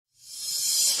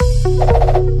Marketing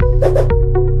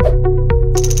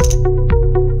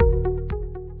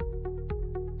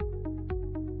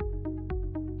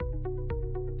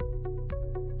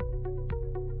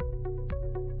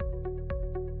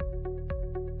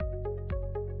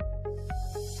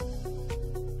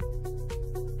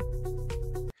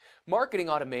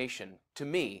automation, to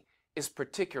me, is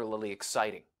particularly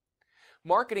exciting.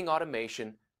 Marketing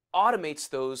automation automates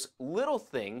those little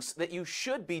things that you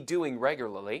should be doing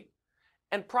regularly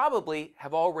and probably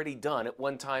have already done at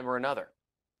one time or another.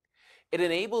 It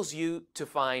enables you to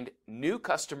find new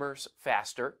customers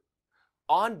faster,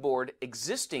 onboard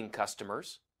existing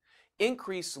customers,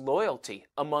 increase loyalty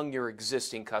among your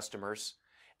existing customers,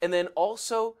 and then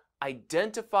also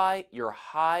identify your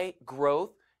high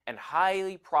growth and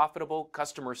highly profitable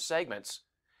customer segments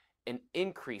and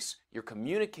increase your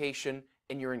communication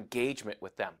and your engagement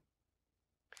with them.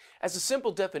 As a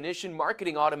simple definition,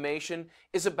 marketing automation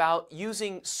is about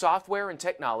using software and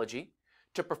technology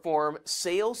to perform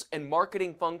sales and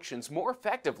marketing functions more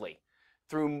effectively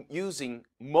through using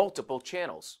multiple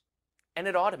channels, and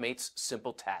it automates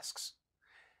simple tasks.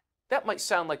 That might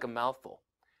sound like a mouthful,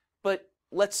 but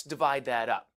let's divide that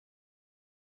up.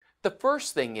 The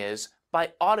first thing is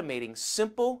by automating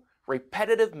simple,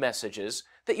 repetitive messages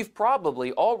that you've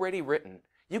probably already written,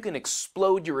 you can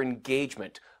explode your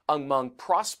engagement among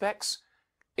prospects,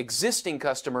 existing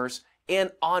customers,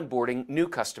 and onboarding new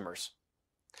customers.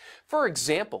 For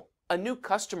example, a new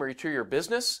customer to your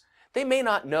business, they may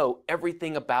not know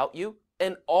everything about you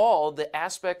and all the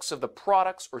aspects of the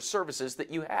products or services that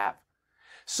you have.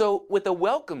 So with a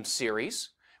welcome series,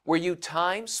 where you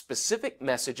time specific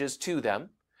messages to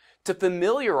them, to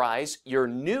familiarize your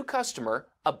new customer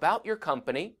about your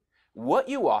company, what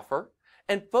you offer,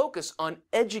 and focus on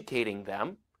educating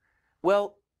them,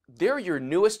 well, they're your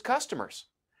newest customers.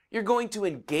 You're going to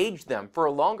engage them for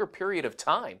a longer period of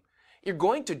time. You're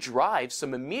going to drive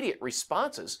some immediate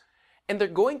responses, and they're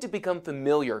going to become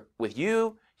familiar with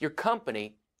you, your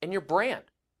company, and your brand.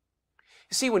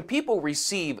 You see, when people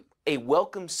receive a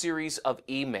welcome series of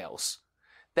emails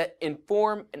that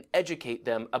inform and educate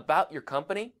them about your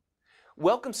company,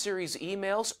 welcome series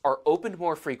emails are opened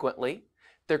more frequently,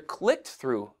 they're clicked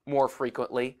through more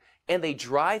frequently, and they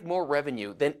drive more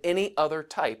revenue than any other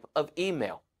type of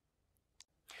email.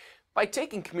 By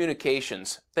taking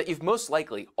communications that you've most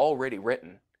likely already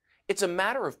written, it's a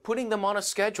matter of putting them on a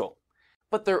schedule,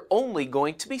 but they're only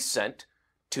going to be sent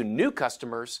to new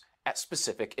customers at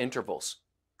specific intervals.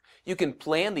 You can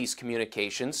plan these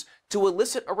communications to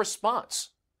elicit a response.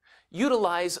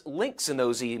 Utilize links in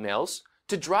those emails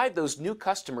to drive those new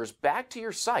customers back to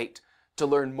your site to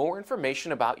learn more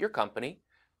information about your company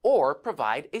or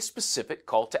provide a specific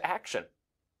call to action.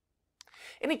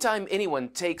 Anytime anyone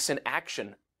takes an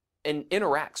action and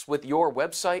interacts with your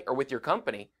website or with your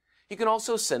company, you can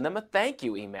also send them a thank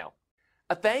you email.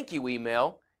 A thank you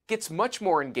email gets much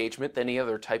more engagement than any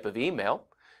other type of email.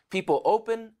 People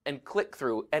open and click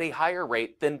through at a higher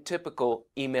rate than typical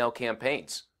email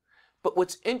campaigns. But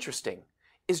what's interesting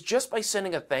is just by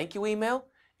sending a thank you email,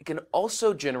 it can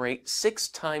also generate 6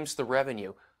 times the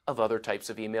revenue of other types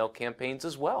of email campaigns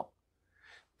as well.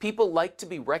 People like to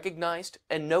be recognized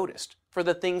and noticed for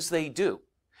the things they do.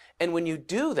 And when you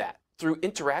do that through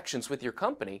interactions with your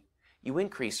company, you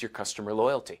increase your customer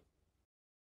loyalty.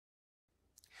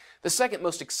 The second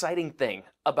most exciting thing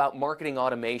about marketing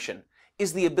automation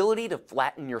is the ability to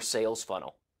flatten your sales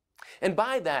funnel. And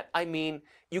by that, I mean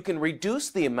you can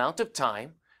reduce the amount of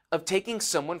time of taking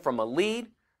someone from a lead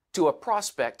to a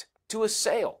prospect to a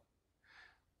sale.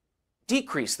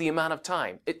 Decrease the amount of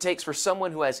time it takes for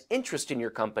someone who has interest in your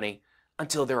company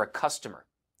until they're a customer.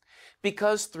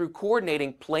 Because through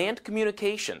coordinating planned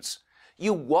communications,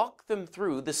 you walk them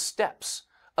through the steps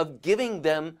of giving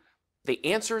them the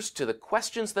answers to the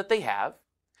questions that they have,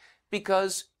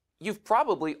 because you've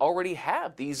probably already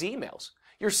have these emails.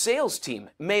 Your sales team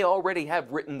may already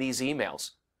have written these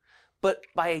emails. But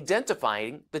by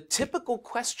identifying the typical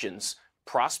questions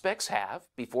prospects have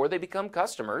before they become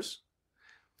customers,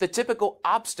 the typical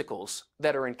obstacles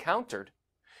that are encountered,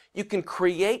 you can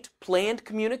create planned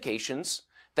communications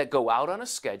that go out on a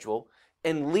schedule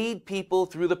and lead people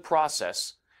through the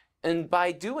process. And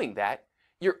by doing that,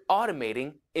 you're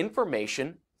automating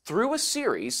information through a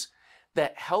series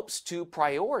that helps to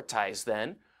prioritize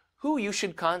then who you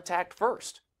should contact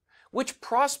first, which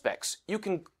prospects you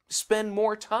can spend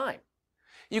more time.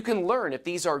 You can learn if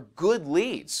these are good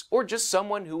leads or just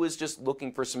someone who is just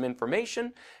looking for some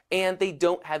information and they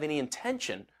don't have any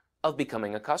intention of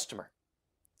becoming a customer.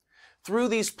 Through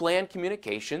these planned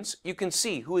communications, you can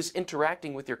see who is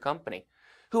interacting with your company,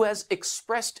 who has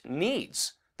expressed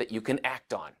needs that you can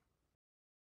act on.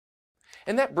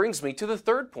 And that brings me to the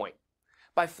third point.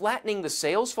 By flattening the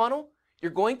sales funnel,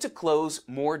 you're going to close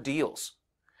more deals.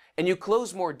 And you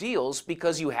close more deals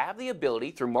because you have the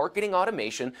ability through marketing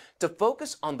automation to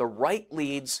focus on the right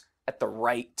leads at the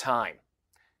right time.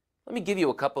 Let me give you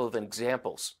a couple of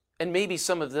examples, and maybe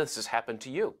some of this has happened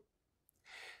to you.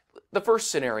 The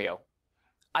first scenario,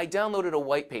 I downloaded a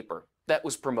white paper that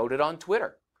was promoted on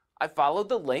Twitter. I followed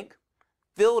the link,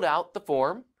 filled out the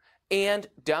form, and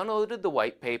downloaded the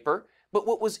white paper. But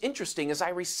what was interesting is I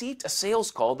received a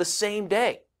sales call the same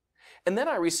day. And then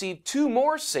I received 2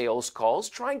 more sales calls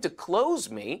trying to close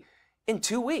me in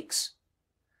 2 weeks.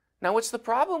 Now, what's the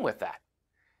problem with that?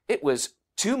 It was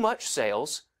too much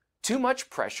sales, too much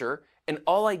pressure, and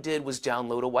all I did was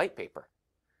download a white paper.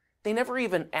 They never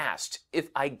even asked if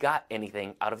I got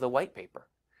anything out of the white paper.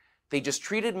 They just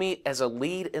treated me as a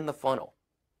lead in the funnel.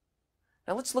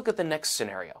 Now let's look at the next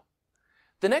scenario.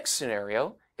 The next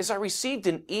scenario is I received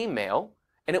an email,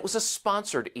 and it was a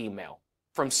sponsored email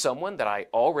from someone that I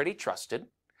already trusted,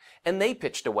 and they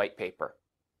pitched a white paper.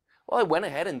 Well, I went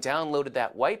ahead and downloaded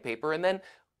that white paper, and then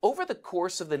over the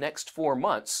course of the next 4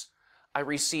 months, I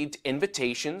received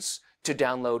invitations to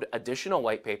download additional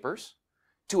white papers,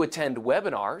 to attend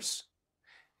webinars,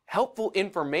 helpful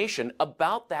information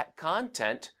about that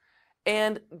content,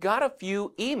 and got a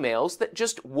few emails that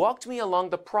just walked me along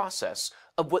the process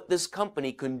of what this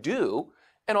company can do,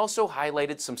 and also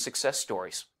highlighted some success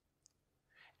stories.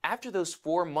 After those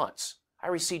 4 months, I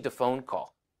received a phone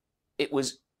call. It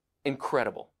was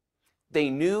incredible. They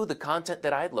knew the content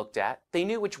that I had looked at, they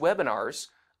knew which webinars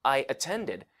I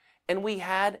attended, and we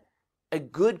had a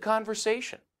good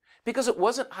conversation because it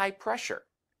wasn't high pressure.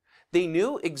 They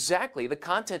knew exactly the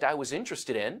content I was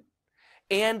interested in,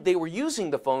 and they were using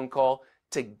the phone call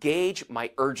to gauge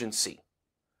my urgency.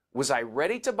 Was I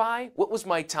ready to buy? What was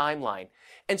my timeline?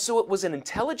 And so it was an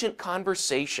intelligent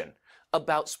conversation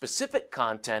about specific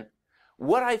content,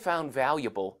 what I found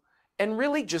valuable, and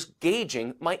really just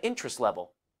gauging my interest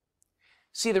level.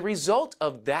 See, the result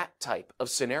of that type of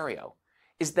scenario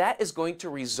is that is going to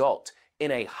result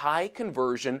in a high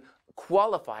conversion,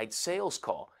 qualified sales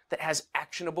call that has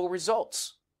actionable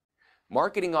results.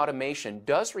 Marketing automation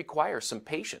does require some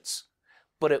patience,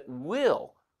 but it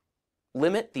will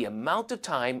limit the amount of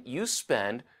time you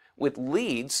spend with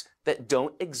leads that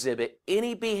don't exhibit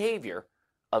any behavior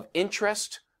of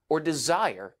interest or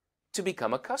desire to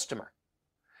become a customer.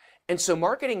 And so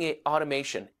marketing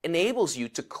automation enables you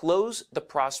to close the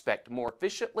prospect more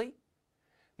efficiently,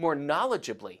 more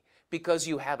knowledgeably, because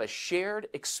you have a shared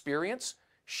experience,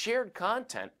 shared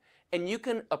content, and you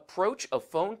can approach a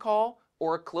phone call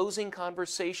or a closing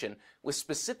conversation with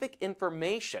specific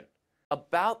information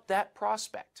about that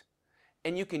prospect.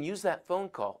 And you can use that phone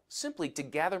call simply to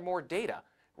gather more data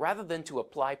rather than to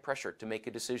apply pressure to make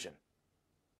a decision.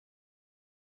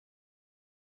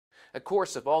 Of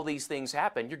course, if all these things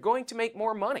happen, you're going to make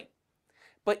more money.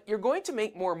 But you're going to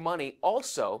make more money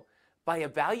also by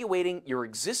evaluating your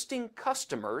existing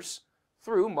customers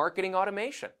through marketing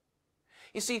automation.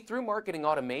 You see, through marketing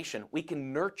automation, we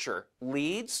can nurture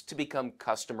leads to become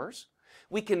customers.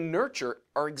 We can nurture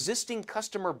our existing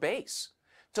customer base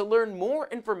to learn more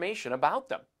information about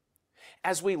them.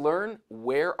 As we learn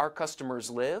where our customers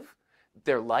live,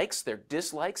 their likes, their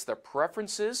dislikes, their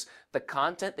preferences, the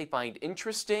content they find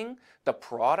interesting, the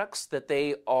products that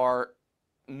they are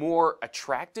more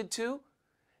attracted to,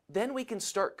 then we can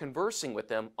start conversing with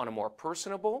them on a more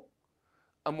personable,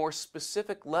 a more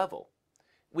specific level.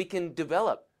 We can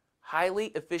develop highly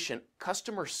efficient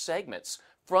customer segments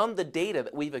from the data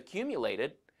that we've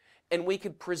accumulated, and we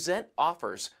can present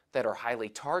offers that are highly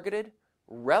targeted,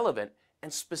 relevant,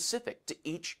 and specific to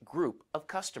each group of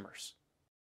customers.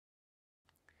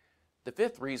 The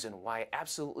fifth reason why I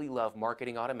absolutely love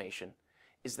marketing automation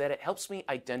is that it helps me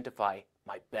identify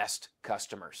my best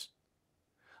customers.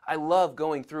 I love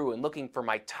going through and looking for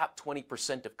my top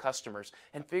 20% of customers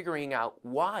and figuring out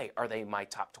why are they my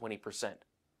top 20%.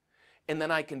 And then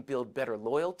I can build better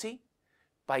loyalty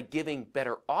by giving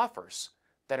better offers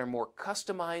that are more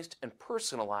customized and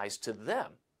personalized to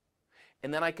them.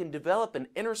 And then I can develop an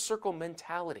inner circle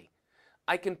mentality.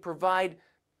 I can provide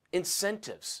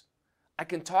incentives. I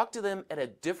can talk to them at a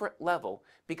different level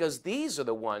because these are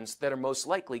the ones that are most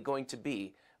likely going to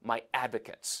be my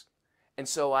advocates. And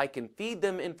so I can feed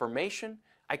them information.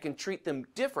 I can treat them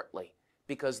differently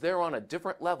because they're on a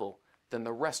different level than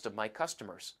the rest of my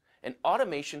customers. And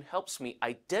automation helps me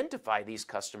identify these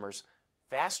customers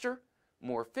faster,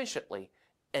 more efficiently,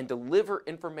 and deliver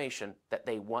information that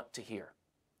they want to hear.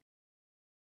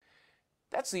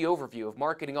 That's the overview of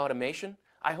marketing automation.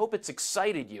 I hope it's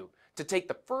excited you to take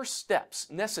the first steps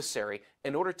necessary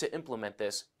in order to implement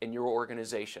this in your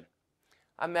organization.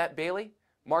 I'm Matt Bailey,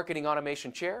 Marketing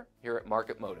Automation Chair here at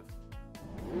Market Motive.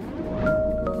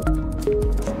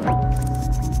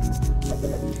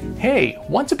 Hey,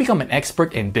 want to become an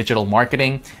expert in digital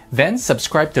marketing? Then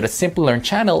subscribe to the Simplilearn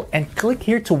channel and click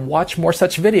here to watch more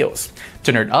such videos.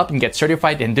 To nerd up and get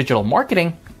certified in digital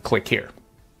marketing, click here.